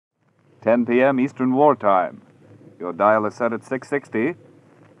10 p.m. Eastern Wartime. Your dial is set at 660,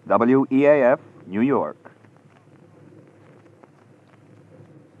 WEAF, New York.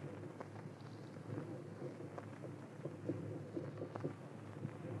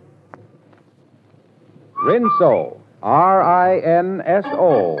 Rinso, R-I-N-S-O,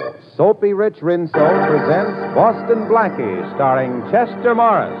 Soapy Rich Rinso presents Boston Blackie, starring Chester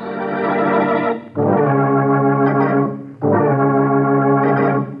Morris.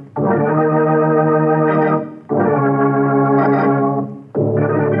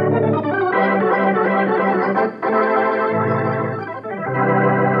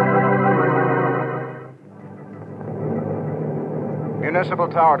 Municipal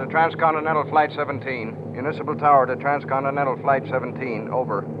Tower to Transcontinental Flight 17. Municipal Tower to Transcontinental Flight 17.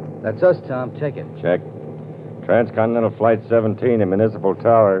 Over. That's us, Tom. Check it. Check. Transcontinental Flight 17 to Municipal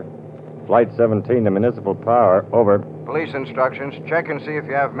Tower. Flight 17 to Municipal Power. Over. Police instructions. Check and see if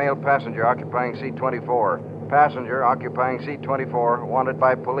you have male passenger occupying seat 24. Passenger occupying seat 24. Wanted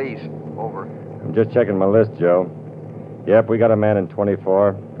by police. Over. I'm just checking my list, Joe. Yep, we got a man in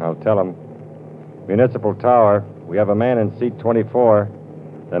 24. I'll tell him. Municipal Tower. We have a man in seat 24.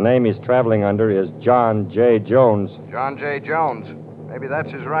 The name he's traveling under is John J. Jones. John J. Jones. Maybe that's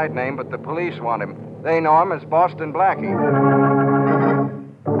his right name, but the police want him. They know him as Boston Blackie.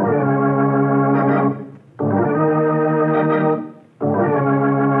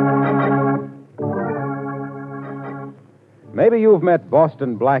 Maybe you've met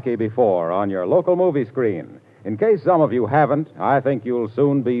Boston Blackie before on your local movie screen. In case some of you haven't, I think you'll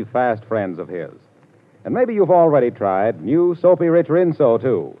soon be fast friends of his. And maybe you've already tried new Soapy Rich Rinso,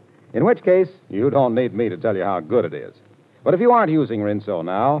 too. In which case, you don't need me to tell you how good it is. But if you aren't using Rinso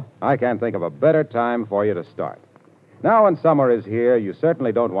now, I can't think of a better time for you to start. Now, when summer is here, you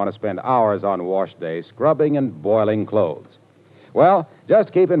certainly don't want to spend hours on wash day scrubbing and boiling clothes. Well,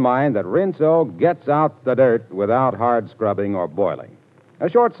 just keep in mind that Rinso gets out the dirt without hard scrubbing or boiling. A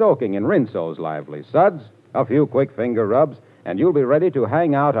short soaking in Rinso's lively suds, a few quick finger rubs, and you'll be ready to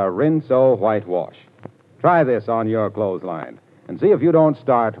hang out a Rinso whitewash. Try this on your clothesline and see if you don't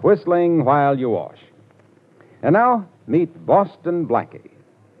start whistling while you wash. And now, meet Boston Blackie.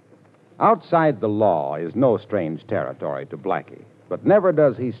 Outside the law is no strange territory to Blackie, but never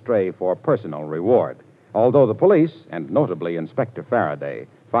does he stray for personal reward, although the police, and notably Inspector Faraday,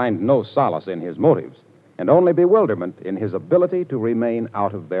 find no solace in his motives and only bewilderment in his ability to remain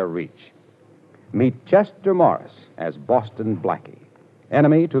out of their reach. Meet Chester Morris as Boston Blackie,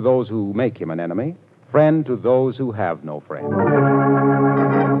 enemy to those who make him an enemy, friend to those who have no friend.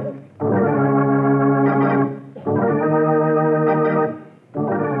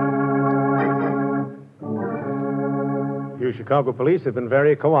 You Chicago police have been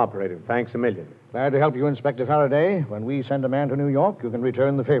very cooperative. Thanks a million. Glad to help you, Inspector Faraday. When we send a man to New York, you can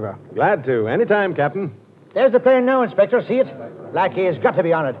return the favor. Glad to. Anytime, Captain. There's the plane now, Inspector. See it? Blackie has got to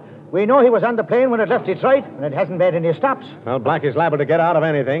be on it. We know he was on the plane when it left Detroit, and it hasn't made any stops. Well, Blackie's liable to get out of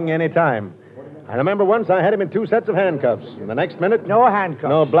anything, anytime. I remember once I had him in 2 sets of handcuffs, and the next minute... No handcuffs.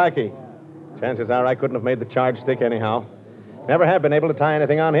 No, Blackie. Chances are I couldn't have made the charge stick anyhow. Never have been able to tie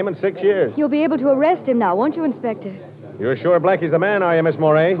anything on him in 6 years. You'll be able to arrest him now, won't you, Inspector? You're sure Blackie's the man, are you, Miss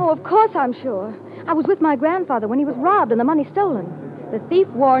Moray? Oh, of course I'm sure. I was with my grandfather when he was robbed and the money stolen. The thief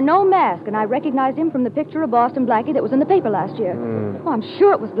wore no mask, and I recognized him from the picture of Boston Blackie that was in the paper last year. Oh, I'm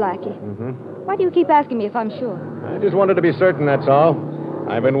sure it was Blackie. Why do you keep asking me if I'm sure? I just wanted to be certain, that's all.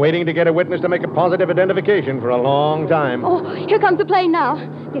 I've been waiting to get a witness to make a positive identification for a long time. Oh, here comes the plane now.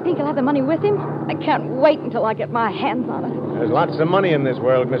 Do you think he'll have the money with him? I can't wait until I get my hands on it. There's lots of money in this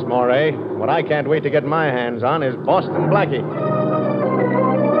world, Miss Moray. What I can't wait to get my hands on is Boston Blackie.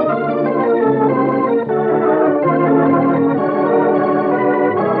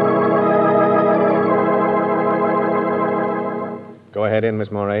 Go ahead in,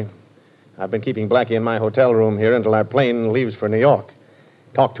 Miss Moray. I've been keeping Blackie in my hotel room here until our plane leaves for New York.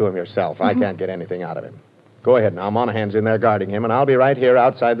 Talk to him yourself. I can't get anything out of him. Go ahead now. Monahan's in there guarding him, and I'll be right here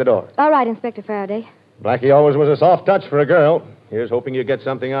outside the door. All right, Inspector Faraday. Blackie always was a soft touch for a girl. Here's hoping you get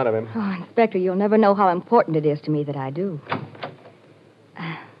something out of him. Oh, Inspector, you'll never know how important it is to me that I do.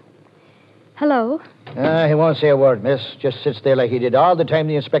 Hello? He won't say a word, miss. Just sits there like he did all the time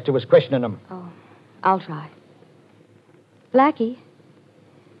the inspector was questioning him. Oh, I'll try. Blackie?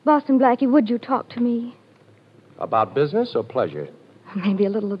 Boston Blackie, would you talk to me? About business or pleasure? Maybe a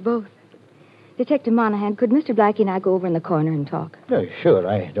little of both. Detective Monahan, could Mr. Blackie and I go over in the corner and talk? Oh, sure.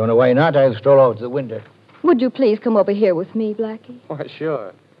 I don't know why not. I'll stroll over to the window. Would you please come over here with me, Blackie? Why,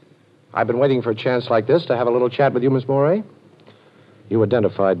 sure. I've been waiting for a chance like this to have a little chat with you, Miss Moray. You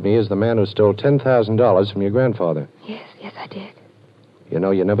identified me as the man who stole $10,000 from your grandfather. Yes, I did. You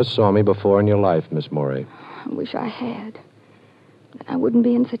know, you never saw me before in your life, Miss Morey. I wish I had. Then I wouldn't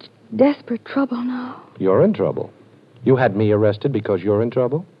be in such desperate trouble now. You're in trouble. You had me arrested because you're in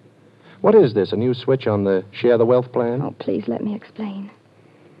trouble? What is this, a new switch on the share the wealth plan? Oh, please let me explain.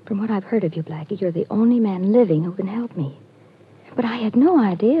 From what I've heard of you, Blackie, you're the only man living who can help me. But I had no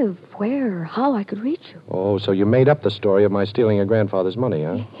idea of where or how I could reach you. Oh, so you made up the story of my stealing your grandfather's money,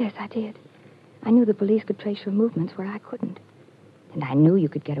 huh? Yes, I did. I knew the police could trace your movements where I couldn't. And I knew you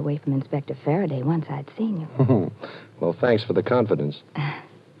could get away from Inspector Faraday once I'd seen you. Well, thanks for the confidence.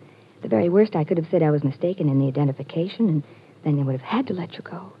 The very worst, I could have said I was mistaken in the identification, and then they would have had to let you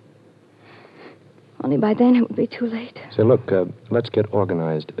go. Only by then it would be too late. Say, look, let's get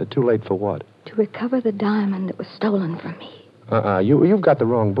organized. Too late for what? To recover the diamond that was stolen from me. You've got the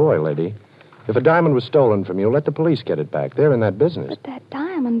wrong boy, lady. If a diamond was stolen from you, let the police get it back. They're in that business. But that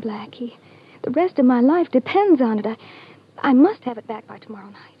diamond, Blackie, the rest of my life depends on it. I must have it back by tomorrow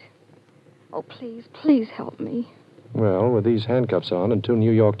night. Oh, please help me. Well, with these handcuffs on and 2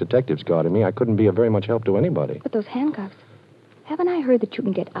 New York detectives guarding me, I couldn't be of very much help to anybody. But those handcuffs, haven't I heard that you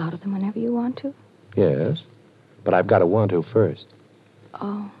can get out of them whenever you want to? Yes, but I've got to want to first.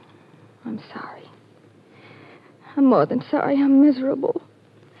 Oh, I'm sorry. I'm more than sorry. I'm miserable.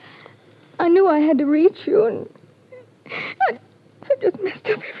 I knew I had to reach you, and I just messed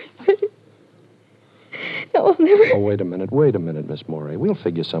up everything. No, I'll never... Oh, wait a minute, Miss Morey. We'll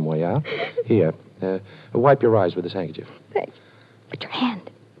figure some way out. Here, wipe your eyes with this handkerchief. Thanks. But your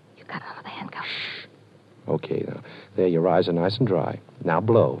hand. You got out of the handcuffs. Okay, now, there, your eyes are nice and dry. Now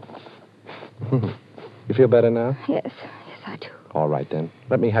blow. You feel better now? Yes, I do. All right, then.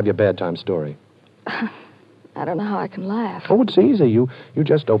 Let me have your bad time story. I don't know how I can laugh. Oh, it's easy. You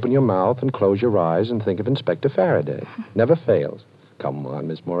just open your mouth and close your eyes and think of Inspector Faraday. Never fails. Come on,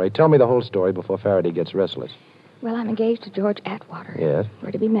 Miss Morey. Tell me the whole story before Faraday gets restless. Well, I'm engaged to George Atwater. Yes?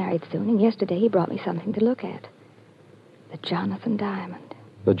 We're to be married soon, and yesterday he brought me something to look at. The Jonathan diamond.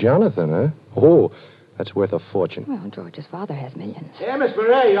 The Jonathan, huh? Oh, that's worth a fortune. Well, George's father has millions. Yeah, Miss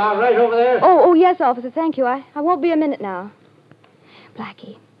Murray, you all right over there? Oh, yes, officer, thank you. I won't be a minute now.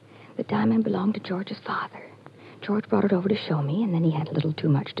 Blackie, the diamond belonged to George's father. George brought it over to show me, and then he had a little too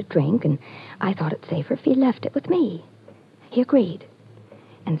much to drink, and I thought it safer if he left it with me. He agreed.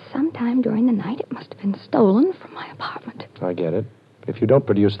 And sometime during the night, it must have been stolen from my apartment. I get it. If you don't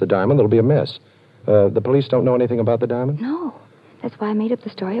produce the diamond, there'll be a mess. The police don't know anything about the diamond? No. That's why I made up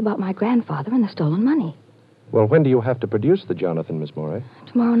the story about my grandfather and the stolen money. Well, when do you have to produce the Jonathan, Miss Morey?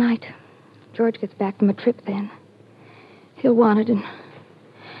 Tomorrow night. George gets back from a trip then. He'll want it and...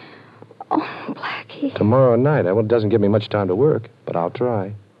 Oh, Blackie. Tomorrow night? Well, it doesn't give me much time to work, but I'll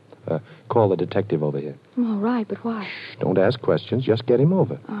try. Call the detective over here. All right, but why? Shh, don't ask questions. Just get him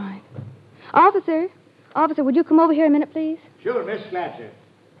over. All right. Officer, would you come over here a minute, please? Sure, Miss Fletcher.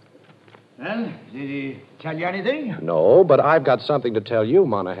 Well, did he tell you anything? No, but I've got something to tell you,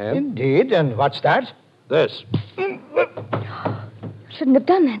 Monahan. Indeed, and what's that? This. You shouldn't have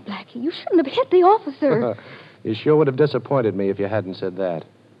done that, Blackie. You shouldn't have hit the officer. You sure would have disappointed me if you hadn't said that.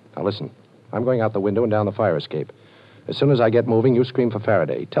 Now, listen. I'm going out the window and down the fire escape. As soon as I get moving, you scream for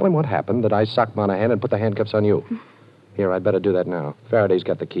Faraday. Tell him what happened, that I socked Monahan and put the handcuffs on you. Here, I'd better do that now. Faraday's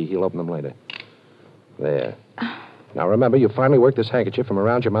got the key. He'll open them later. There. Now, remember, you finally worked this handkerchief from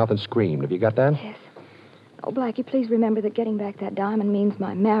around your mouth and screamed. Have you got that? Yes. Oh, Blackie, please remember that getting back that diamond means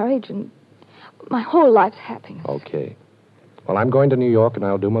my marriage and my whole life's happiness. Okay. Well, I'm going to New York, and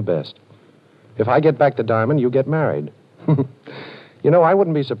I'll do my best. If I get back the diamond, you get married. You know, I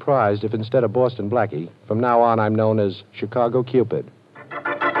wouldn't be surprised if instead of Boston Blackie, from now on I'm known as Chicago Cupid.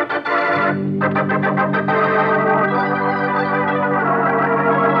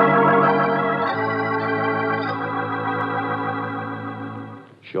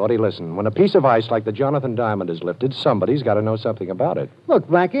 Shorty, listen. When a piece of ice like the Jonathan diamond is lifted, somebody's got to know something about it. Look,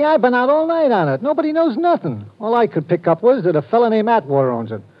 Blackie, I've been out all night on it. Nobody knows nothing. All I could pick up was that a fella named Atwater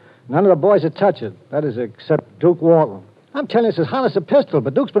owns it. None of the boys would touch it. That is, except Duke Walton. I'm telling you, it's as hot as a pistol,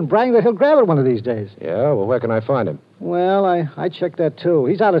 but Duke's been bragging that he'll grab it one of these days. Yeah? Well, where can I find him? Well, I checked that, too.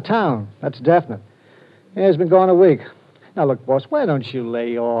 He's out of town. That's definite. Yeah, he's been gone a week. Now, look, boss, why don't you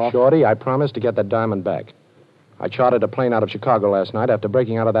lay off? Shorty, I promised to get that diamond back. I chartered a plane out of Chicago last night after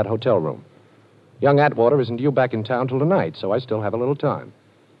breaking out of that hotel room. Young Atwater isn't due back in town till tonight, so I still have a little time.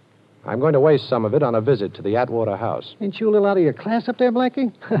 I'm going to waste some of it on a visit to the Atwater house. Ain't you a little out of your class up there,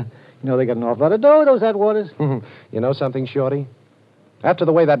 Blackie? You know they got an awful lot of dough, those Atwaters. You know something, Shorty? After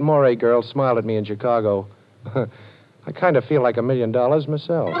the way that Morey girl smiled at me in Chicago, I kind of feel like $1 million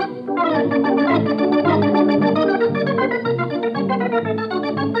myself.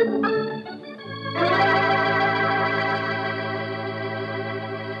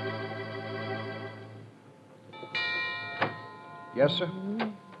 Yes, sir?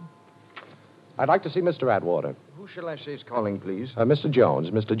 I'd like to see Mr. Atwater. Who shall I say is calling, please? Mr. Jones,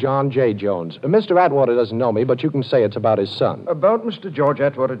 Mr. John J. Jones. Mr. Atwater doesn't know me, but you can say it's about his son. About Mr. George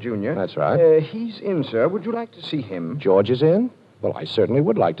Atwater, Jr.? That's right. He's in, sir. Would you like to see him? George is in? Well, I certainly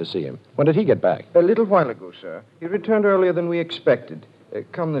would like to see him. When did he get back? A little while ago, sir. He returned earlier than we expected.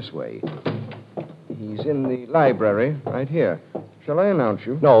 Come this way. He's in the library, right here. Shall I announce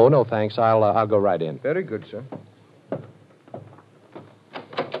you? No, thanks. I'll go right in. Very good, sir.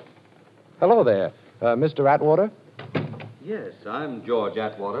 Hello there. Mr. Atwater? Yes, I'm George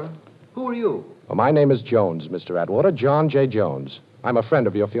Atwater. Who are you? Well, my name is Jones, Mr. Atwater. John J. Jones. I'm a friend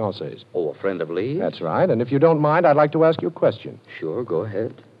of your fiancée's. Oh, a friend of Lee's? That's right. And if you don't mind, I'd like to ask you a question. Sure, go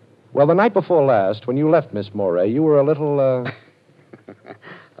ahead. Well, the night before last, when you left Miss Moray, you were a little,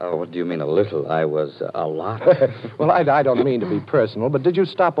 Oh, what do you mean, a little? I was a lot. Well, I don't mean to be personal, but did you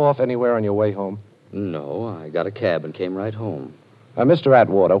stop off anywhere on your way home? No, I got a cab and came right home. Mr.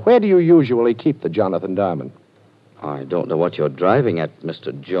 Atwater, where do you usually keep the Jonathan Diamond? I don't know what you're driving at,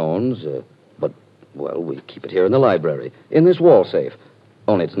 Mr. Jones, but, well, we keep it here in the library, in this wall safe.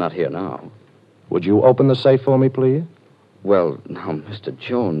 Only it's not here now. Would you open the safe for me, please? Well, now, Mr.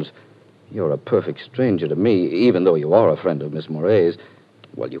 Jones, you're a perfect stranger to me, even though you are a friend of Miss Moray's.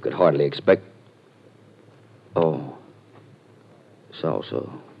 Well, you could hardly expect... Oh.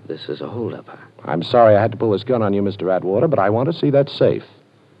 So this is a holdup, huh? I'm sorry I had to pull this gun on you, Mr. Atwater, but I want to see that safe.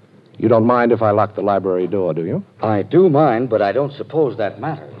 You don't mind if I lock the library door, do you? I do mind, but I don't suppose that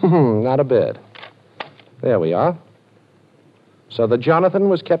matters. Not a bit. There we are. So the Jonathan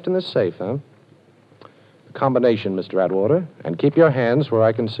was kept in this safe, huh? The combination, Mr. Atwater, and keep your hands where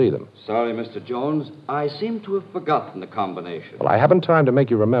I can see them. Sorry, Mr. Jones. I seem to have forgotten the combination. Well, I haven't time to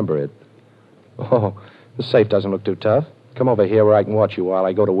make you remember it. Oh, the safe doesn't look too tough. Come over here where I can watch you while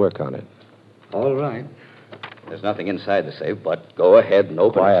I go to work on it. All right. There's nothing inside the safe, but go ahead and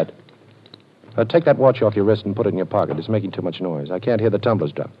open Quiet. it. Take that watch off your wrist and put it in your pocket. It's making too much noise. I can't hear the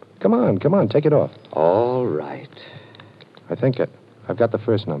tumblers drop. Come on, take it off. All right. I think I've got the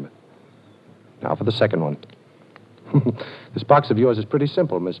first number. Now for the second one. This box of yours is pretty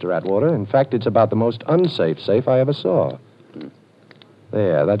simple, Mr. Atwater. In fact, it's about the most unsafe safe I ever saw.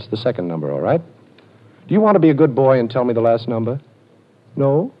 There, that's the second number, all right? Do you want to be a good boy and tell me the last number?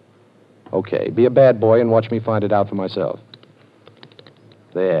 No? Okay, be a bad boy and watch me find it out for myself.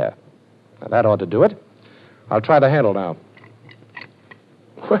 There. Now, that ought to do it. I'll try the handle now.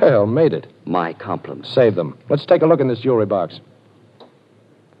 Well, made it. My compliments. Save them. Let's take a look in this jewelry box.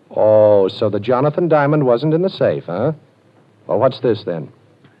 Oh, so the Jonathan Diamond wasn't in the safe, huh? Well, what's this, then?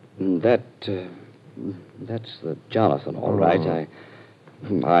 That's the Jonathan, all right.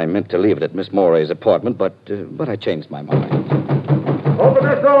 I meant to leave it at Miss Moray's apartment, but I changed my mind. Open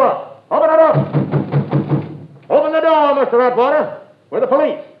this door! Open it up! Open the door, Mr. Atwater! We're the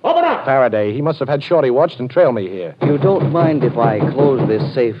police. Open up! Faraday, he must have had Shorty watched and trail me here. You don't mind if I close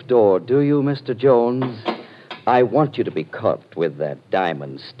this safe door, do you, Mr. Jones? I want you to be caught with that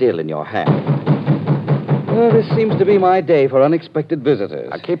diamond still in your hand. Well, this seems to be my day for unexpected visitors.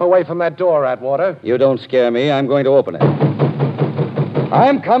 Now, keep away from that door, Atwater. You don't scare me. I'm going to open it.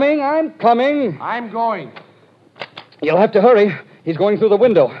 I'm coming. I'm going. You'll have to hurry. He's going through the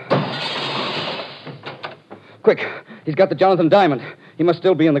window. Quick. He's got the Jonathan Diamond. He must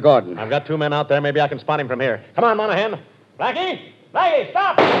still be in the garden. I've got 2 men out there. Maybe I can spot him from here. Come on, Monahan. Blackie! Blackie,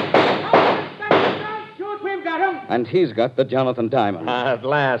 stop! Shoot, we've got him. And he's got the Jonathan Diamond. At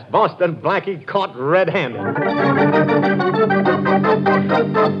last. Boston Blackie caught red-handed.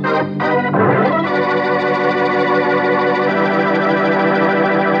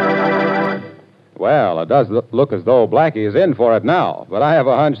 Well, it does look as though Blackie is in for it now, but I have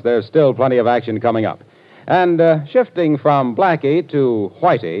a hunch there's still plenty of action coming up. And shifting from Blackie to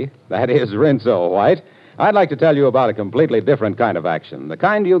Whitey, that is Rinso White, I'd like to tell you about a completely different kind of action, the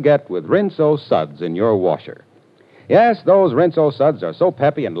kind you get with Rinso suds in your washer. Yes, those Rinso suds are so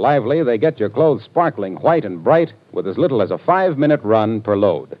peppy and lively, they get your clothes sparkling white and bright with as little as a 5-minute run per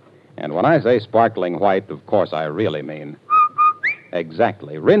load. And when I say sparkling white, of course I really mean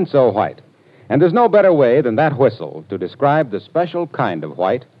exactly, Rinso White. And there's no better way than that whistle to describe the special kind of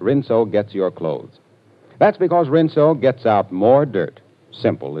white Rinso gets your clothes. That's because Rinso gets out more dirt.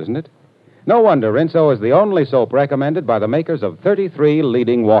 Simple, isn't it? No wonder Rinso is the only soap recommended by the makers of 33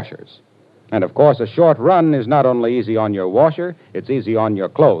 leading washers. And, of course, a short run is not only easy on your washer, it's easy on your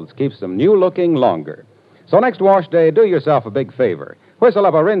clothes, keeps them new-looking longer. So next wash day, do yourself a big favor. Whistle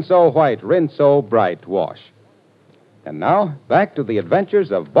up a Rinso White, Rinso Bright wash. And now, back to the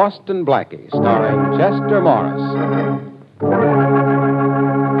adventures of Boston Blackie, starring Chester Morris.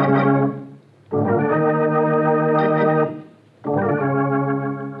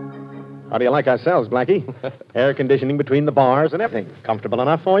 do you like our cells, Blackie? Air conditioning between the bars and everything. Comfortable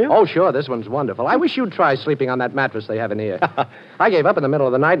enough for you? Oh, sure, this one's wonderful. I wish you'd try sleeping on that mattress they have in here. I gave up in the middle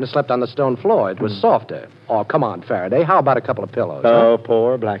of the night and slept on the stone floor. It was softer. Oh, come on, Faraday. How about a couple of pillows? Oh,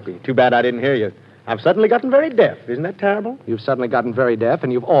 poor Blackie. Too bad I didn't hear you. I've suddenly gotten very deaf. Isn't that terrible? You've suddenly gotten very deaf,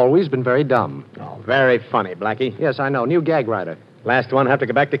 and you've always been very dumb. Oh, very funny, Blackie. Yes, I know. New gag writer. Last one have to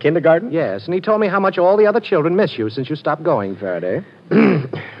go back to kindergarten? Yes, and he told me how much all the other children miss you since you stopped going, Faraday.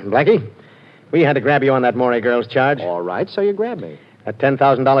 Blackie, we had to grab you on that Morey girl's charge. All right, so you grabbed me. A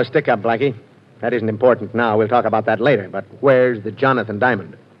 $10,000 stick-up, Blackie. That isn't important now. We'll talk about that later. But where's the Jonathan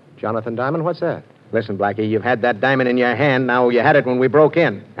diamond? Jonathan Diamond, what's that? Listen, Blackie, you've had that diamond in your hand. Now you had it when we broke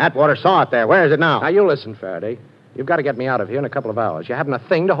in. Atwater saw it there. Where is it now? Now, you listen, Faraday. You've got to get me out of here in a couple of hours. You haven't a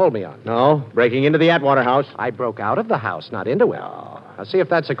thing to hold me on. No, breaking into the Atwater house. I broke out of the house, not into it. Now, see if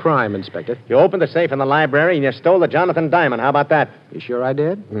that's a crime, Inspector. You opened the safe in the library and you stole the Jonathan diamond. How about that? You sure I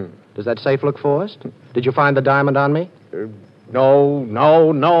did? Does that safe look forced? Did you find the diamond on me? No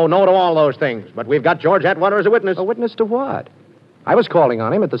to all those things. But we've got George Atwater as a witness. A witness to what? I was calling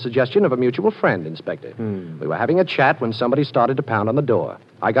on him at the suggestion of a mutual friend, Inspector. We were having a chat when somebody started to pound on the door.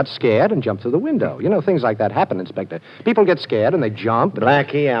 I got scared and jumped through the window. You know, things like that happen, Inspector. People get scared and they jump.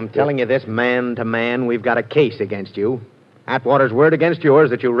 Blackie, I'm telling you this man to man, we've got a case against you. Atwater's word against yours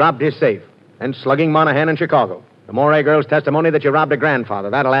that you robbed his safe. And slugging Monahan in Chicago. The Morey girl's testimony that you robbed a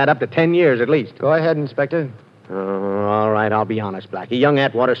grandfather. That'll add up to 10 years at least. Go ahead, Inspector. All right, I'll be honest, Blackie. Young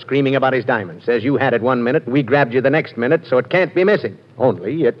Atwater screaming about his diamond. Says you had it 1 minute, we grabbed you the next minute, so it can't be missing.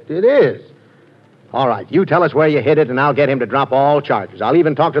 Only it is. All right, you tell us where you hid it, and I'll get him to drop all charges. I'll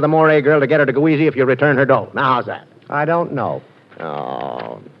even talk to the Morey girl to get her to go easy if you return her dough. Now, how's that? I don't know.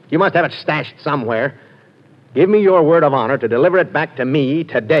 Oh, you must have it stashed somewhere. Give me your word of honor to deliver it back to me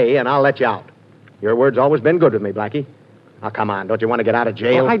today, and I'll let you out. Your word's always been good with me, Blackie. Now, come on. Don't you want to get out of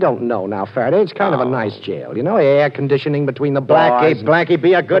jail? Well, I don't know now, Faraday. It's kind of a nice jail. You know, air conditioning between the bars. Blackie,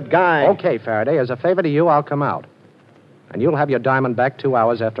 be a good guy. Okay, Faraday. As a favor to you, I'll come out. And you'll have your diamond back 2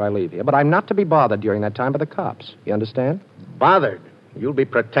 hours after I leave here. But I'm not to be bothered during that time by the cops. You understand? Bothered? You'll be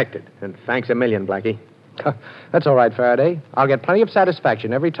protected. And thanks a million, Blackie. That's all right, Faraday. I'll get plenty of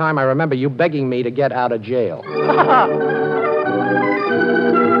satisfaction every time I remember you begging me to get out of jail.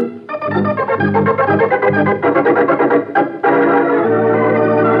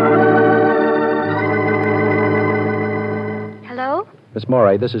 Hello? Miss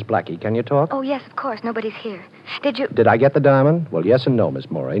Morey, this is Blackie. Can you talk? Oh, yes, of course. Nobody's here. Did I get the diamond? Well, yes and no, Miss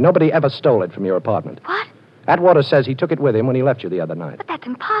Morey. Nobody ever stole it from your apartment. What? Atwater says he took it with him when he left you the other night. But that's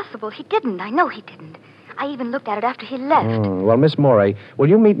impossible. He didn't. I know he didn't. I even looked at it after he left. Well, Miss Morey, will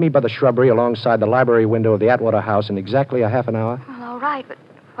you meet me by the shrubbery alongside the library window of the Atwater house in exactly a half an hour? Well, all right, but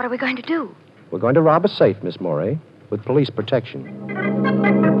what are we going to do? We're going to rob a safe, Miss Morey, with police protection.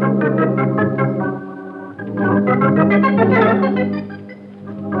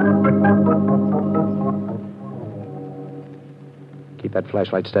 Keep that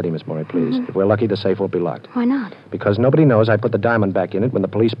flashlight steady, Miss Morey, please. If we're lucky, the safe won't be locked. Why not? Because nobody knows I put the diamond back in it when the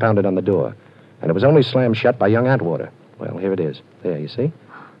police pounded on the door. And it was only slammed shut by young Atwater. Well, here it is. There, you see? It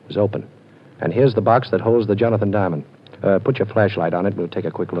was open. And here's the box that holds the Jonathan diamond. Put your flashlight on it. We'll take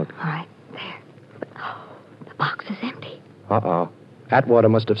a quick look. All right, there. But, the box is empty. Uh-oh. Atwater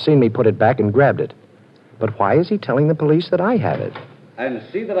must have seen me put it back and grabbed it. But why is he telling the police that I have it? And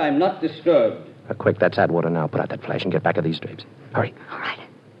see that I'm not disturbed. Quick, that's Atwater now. Put out that flash and get back of these drapes. Hurry. All right.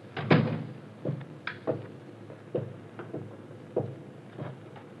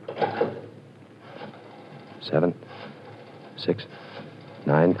 7, 6,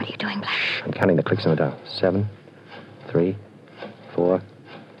 9. What are you doing, Black? I'm counting the clicks in the dial. 7, 3, 4,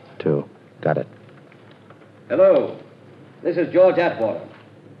 2. Got it. Hello. This is George Atwater.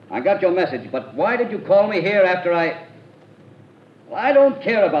 I got your message, but why did you call me here after I... Well, I don't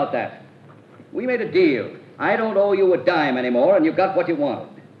care about that. We made a deal. I don't owe you a dime anymore, and you got what you wanted.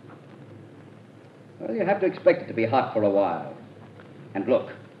 Well, you have to expect it to be hot for a while. And look,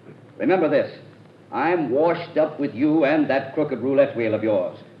 remember this. I'm washed up with you and that crooked roulette wheel of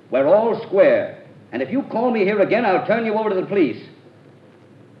yours. We're all square. And if you call me here again, I'll turn you over to the police.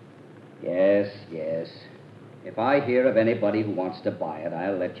 Yes. If I hear of anybody who wants to buy it,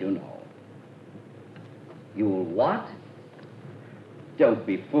 I'll let you know. You'll what? Don't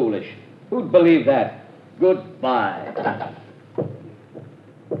be foolish. Who'd believe that? Goodbye.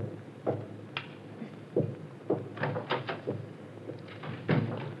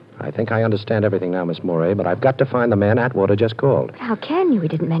 I think I understand everything now, Miss Morey, but I've got to find the man Atwater just called. How can you? He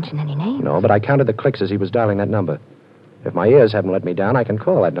didn't mention any names. No, but I counted the clicks as he was dialing that number. If my ears haven't let me down, I can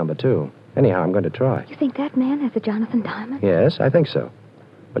call that number, too. Anyhow, I'm going to try. You think that man has the Jonathan diamond? Yes, I think so.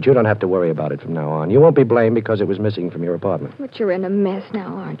 But you don't have to worry about it from now on. You won't be blamed because it was missing from your apartment. But you're in a mess now,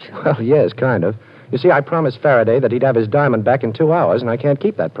 aren't you? Well, yes, kind of. You see, I promised Faraday that he'd have his diamond back in 2 hours, and I can't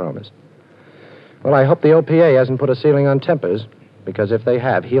keep that promise. Well, I hope the OPA hasn't put a ceiling on tempers, because if they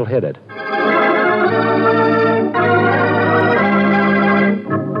have, he'll hit it.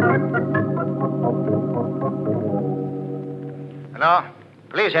 Hello?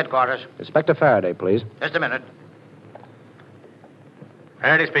 Police headquarters. Inspector Faraday, please. Just a minute.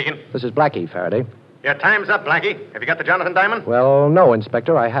 Faraday speaking. This is Blackie, Faraday. Your time's up, Blackie. Have you got the Jonathan Diamond? Well, no,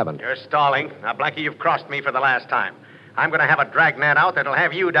 Inspector, I haven't. You're stalling. Now, Blackie, you've crossed me for the last time. I'm going to have a dragnet out that'll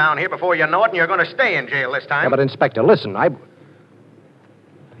have you down here before you know it, and you're going to stay in jail this time. Yeah, but, Inspector, listen,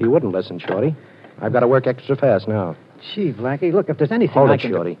 He wouldn't listen, Shorty. I've got to work extra fast now. Gee, Blackie, look, if there's anything Hold I it, can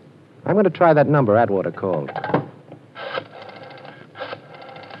Shorty. I'm going to try that number Atwater called.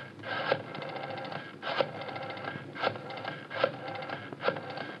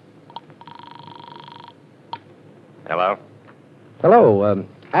 Hello? Hello,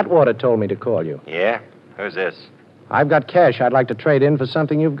 Atwater told me to call you. Yeah? Who's this? I've got cash I'd like to trade in for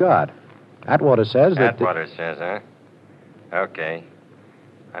something you've got. Atwater says that... Atwater says, huh? Okay.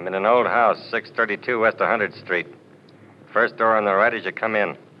 I'm in an old house, 632 West 100th Street. First door on the right as you come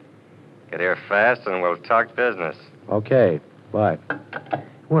in. Get here fast and we'll talk business. Okay, bye.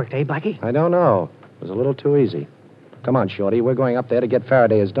 Worked, eh, Blackie? I don't know. It was a little too easy. Come on, Shorty. We're going up there to get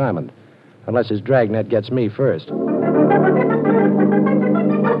Faraday his diamond. Unless his dragnet gets me first.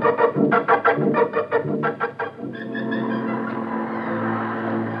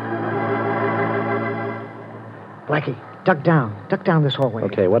 Blackie, duck down. Duck down this hallway.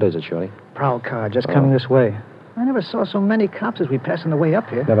 Okay, what is it, Shorty? Prowl car just coming this way. I never saw so many cops as we pass on the way up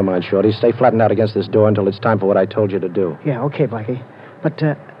here. Never mind, Shorty. Stay flattened out against this door until it's time for what I told you to do. Yeah, okay, Blackie. But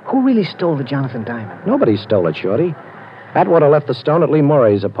who really stole the Jonathan Diamond? Nobody stole it, Shorty. Atwater left the stone at Lee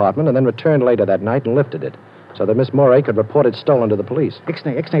Moray's apartment and then returned later that night and lifted it so that Miss Moray could report it stolen to the police.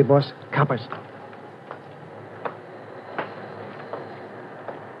 Ixnay, boss. Coppers.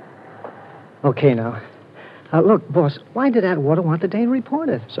 Okay, now. Look, boss, why did Atwater want the Dane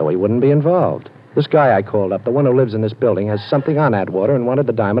reported? So he wouldn't be involved. This guy I called up, the one who lives in this building, has something on Atwater and wanted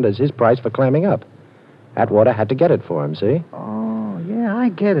the diamond as his price for clamming up. Atwater had to get it for him, see? Oh, yeah, I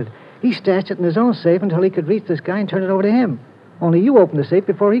get it. He stashed it in his own safe until he could reach this guy and turn it over to him. Only you opened the safe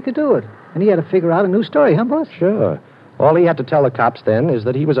before he could do it. And he had to figure out a new story, huh, boss? Sure. All he had to tell the cops then is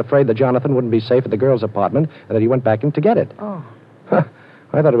that he was afraid that Jonathan wouldn't be safe at the girl's apartment and that he went back in to get it. Oh.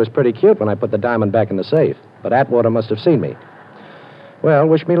 I thought it was pretty cute when I put the diamond back in the safe, but Atwater must have seen me. Well,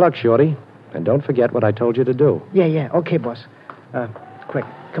 wish me luck, Shorty. And don't forget what I told you to do. Yeah. Okay, boss. Quick.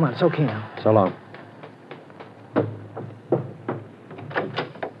 Come on, it's okay now. So long.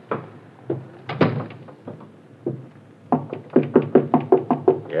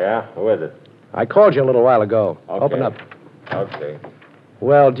 Yeah? Who is it? I called you a little while ago. Okay. Open up. Okay.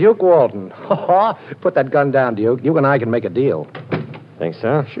 Well, Duke Walton. Put that gun down, Duke. You and I can make a deal. Think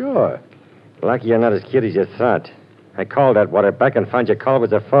so? Sure. Lucky you're not as cute as you thought. I called Atwater back and found your call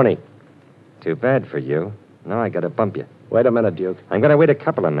was a phony. Too bad for you. Now I gotta bump you. Wait a minute, Duke. I'm gonna wait a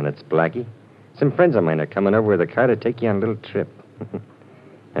couple of minutes, Blackie. Some friends of mine are coming over with a car to take you on a little trip.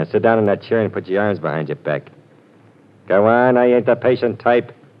 Now sit down in that chair and put your arms behind your back. Go on, I ain't the patient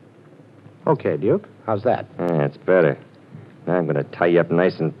type. Okay, Duke. How's that? That's better. Now I'm gonna tie you up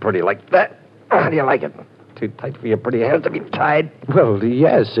nice and pretty like that. How do you like it? Too tight for your pretty hands to be tied? Well,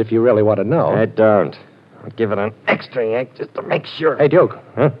 yes, if you really want to know. I don't. I'll give it an extra yank just to make sure. Hey, Duke.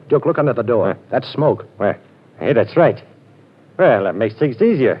 Huh? Duke, look under the door. That's smoke. Where? Hey, that's right. Well, that makes things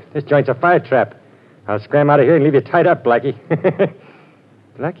easier. This joint's a fire trap. I'll scram out of here and leave you tied up, Blackie.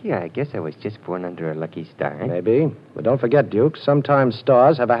 Blackie, I guess I was just born under a lucky star. Eh? Maybe. But don't forget, Duke, sometimes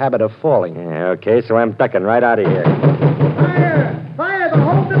stars have a habit of falling. Yeah, okay, so I'm ducking right out of here. Fire! Fire! The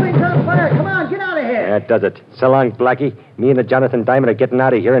whole building's on fire! Come on, get out of here! That does it. So long, Blackie. Me and the Jonathan Diamond are getting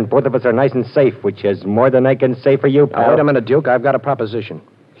out of here, and both of us are nice and safe, which is more than I can say for you, pal. Now, wait a minute, Duke. I've got a proposition.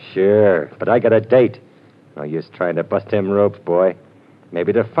 Sure, but I got a date. No use trying to bust him ropes, boy.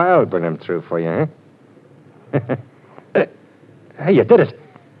 Maybe the fire will bring him through for you, huh? Hey, you did it.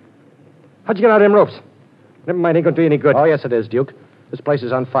 How'd you get out of them ropes? Never mind, ain't gonna do you any good. Oh, yes, it is, Duke. This place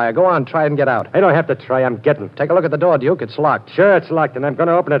is on fire. Go on, try and get out. I don't have to try, I'm getting. Take a look at the door, Duke. It's locked. Sure, it's locked, and I'm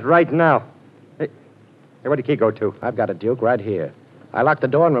gonna open it right now. Hey, where'd the key go to? I've got it, Duke, right here. I locked the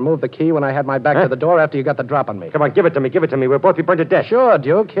door and removed the key when I had my back to the door after you got the drop on me. Come on, give it to me. We'll both be burned to death. Sure,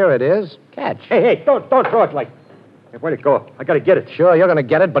 Duke. Here it is. Catch. Hey, don't throw it like... Hey, where'd it go? I gotta get it. Sure, you're gonna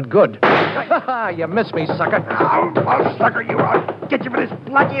get it, but good. You missed me, sucker. I'll sucker you out. Get you for this,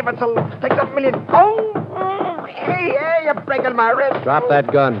 Blackie, if it's a... Take that million. Oh, hey, you're breaking my wrist. Drop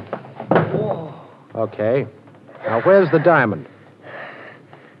that gun. Okay. Now, where's the diamond?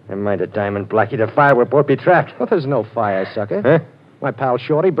 Never mind the diamond, Blackie. The fire will both be trapped. Well, there's no fire, sucker. Huh? My pal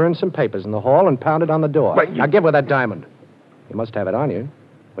Shorty burned some papers in the hall and pounded on the door. But you- Now, give her that diamond. You must have it on you.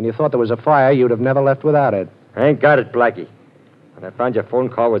 When you thought there was a fire, you'd have never left without it. I ain't got it, Blackie. When I found your phone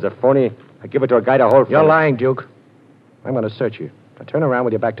call was a phony, I give it to a guy to hold for You're me. lying, Duke. I'm going to search you. Now, turn around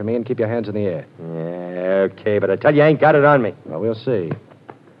with your back to me and keep your hands in the air. Yeah, okay, but I tell you, I ain't got it on me. Well, we'll see.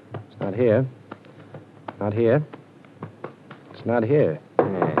 It's not here. Not here. It's not here.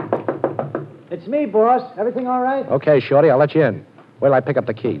 It's me, boss. Everything all right? Okay, Shorty, I'll let you in. Wait till I pick up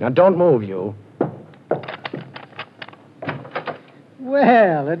the key. Now, don't move, you.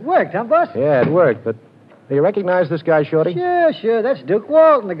 Well, it worked, huh, boss? Yeah, it worked, but do you recognize this guy, Shorty? Sure. That's Duke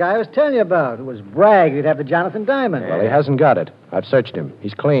Walton, the guy I was telling you about. It was brag he'd have the Jonathan Diamond. Well, he hasn't got it. I've searched him.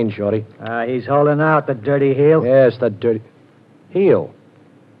 He's clean, Shorty. He's holding out, the dirty heel. Yes, the dirty... Heel.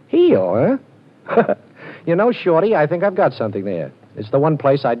 Heel, huh? You know, Shorty, I think I've got something there. It's the one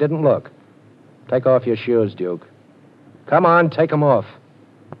place I didn't look. Take off your shoes, Duke. Come on, take them off.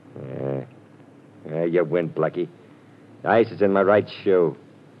 Yeah, you win, Blackie. The ice is in my right shoe.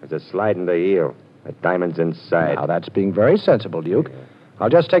 There's a slide in the heel. The diamond's inside. Now, that's being very sensible, Duke. I'll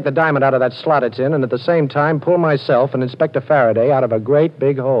just take the diamond out of that slot it's in and at the same time pull myself and Inspector Faraday out of a great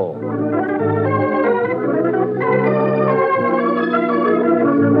big hole.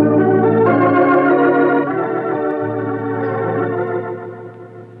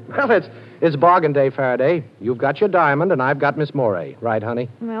 Well, it's bargain day, Faraday. You've got your diamond, and I've got Miss Morey. Right, honey?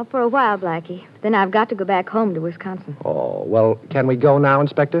 Well, for a while, Blackie. Then I've got to go back home to Wisconsin. Oh, well, can we go now,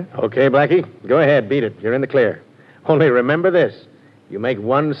 Inspector? Okay, Blackie. Go ahead. Beat it. You're in the clear. Only remember this. You make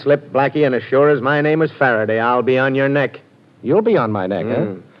one slip, Blackie, and as sure as my name is Faraday, I'll be on your neck. You'll be on my neck,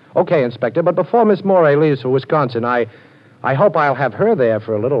 huh? Okay, Inspector, but before Miss Morey leaves for Wisconsin, I hope I'll have her there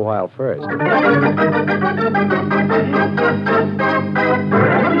for a little while first.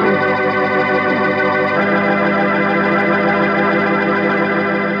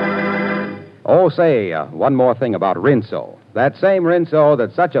 Oh, say, one more thing about Rinso. That same Rinso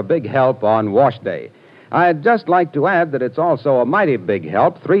that's such a big help on wash day. I'd just like to add that it's also a mighty big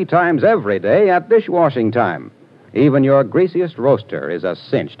help 3 times every day at dishwashing time. Even your greasiest roaster is a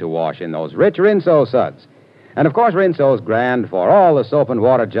cinch to wash in those rich Rinso suds. And, of course, Rinso's grand for all the soap and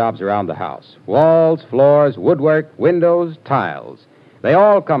water jobs around the house. Walls, floors, woodwork, windows, tiles. They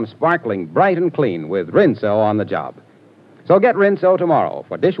all come sparkling bright and clean with Rinso on the job. So get Rinso tomorrow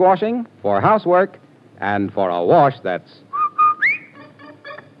for dishwashing, for housework, and for a wash that's...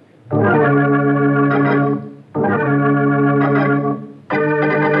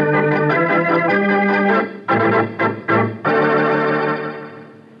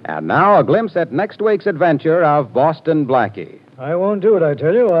 And now a glimpse at next week's adventure of Boston Blackie. I won't do it, I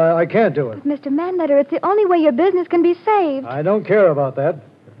tell you. I can't do it. Mr. Manletter, it's the only way your business can be saved. I don't care about that.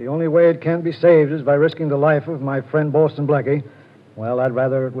 If the only way it can be saved is by risking the life of my friend Boston Blackie, well, I'd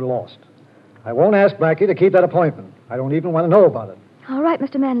rather it were lost. I won't ask Blackie to keep that appointment. I don't even want to know about it. All right,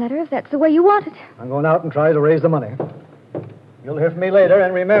 Mr. Manletter, if that's the way you want it. I'm going out and try to raise the money. You'll hear from me later,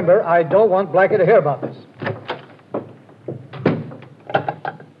 and remember, I don't want Blackie to hear about this.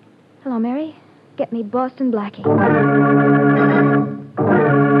 Hello, Mary. Get me Boston Blackie.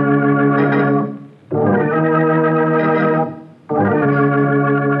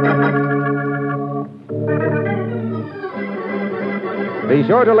 Be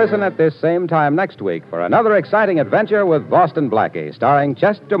sure to listen at this same time next week for another exciting adventure with Boston Blackie, starring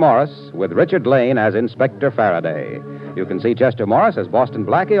Chester Morris with Richard Lane as Inspector Faraday. You can see Chester Morris as Boston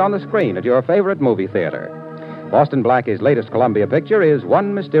Blackie on the screen at your favorite movie theater. Boston Blackie's latest Columbia picture is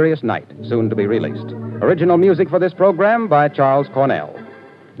One Mysterious Night, soon to be released. Original music for this program by Charles Cornell.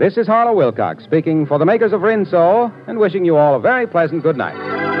 This is Harlow Wilcox speaking for the makers of Rinso and wishing you all a very pleasant good night.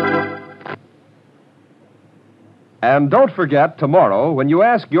 And don't forget, tomorrow, when you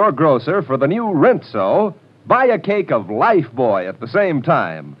ask your grocer for the new Rinso, buy a cake of Lifebuoy at the same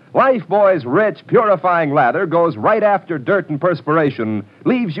time. Lifebuoy's rich, purifying lather goes right after dirt and perspiration,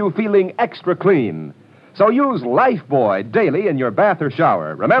 leaves you feeling extra clean. So use Lifebuoy daily in your bath or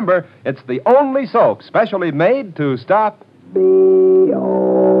shower. Remember, it's the only soap specially made to stop...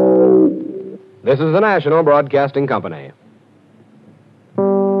 This is the National Broadcasting Company.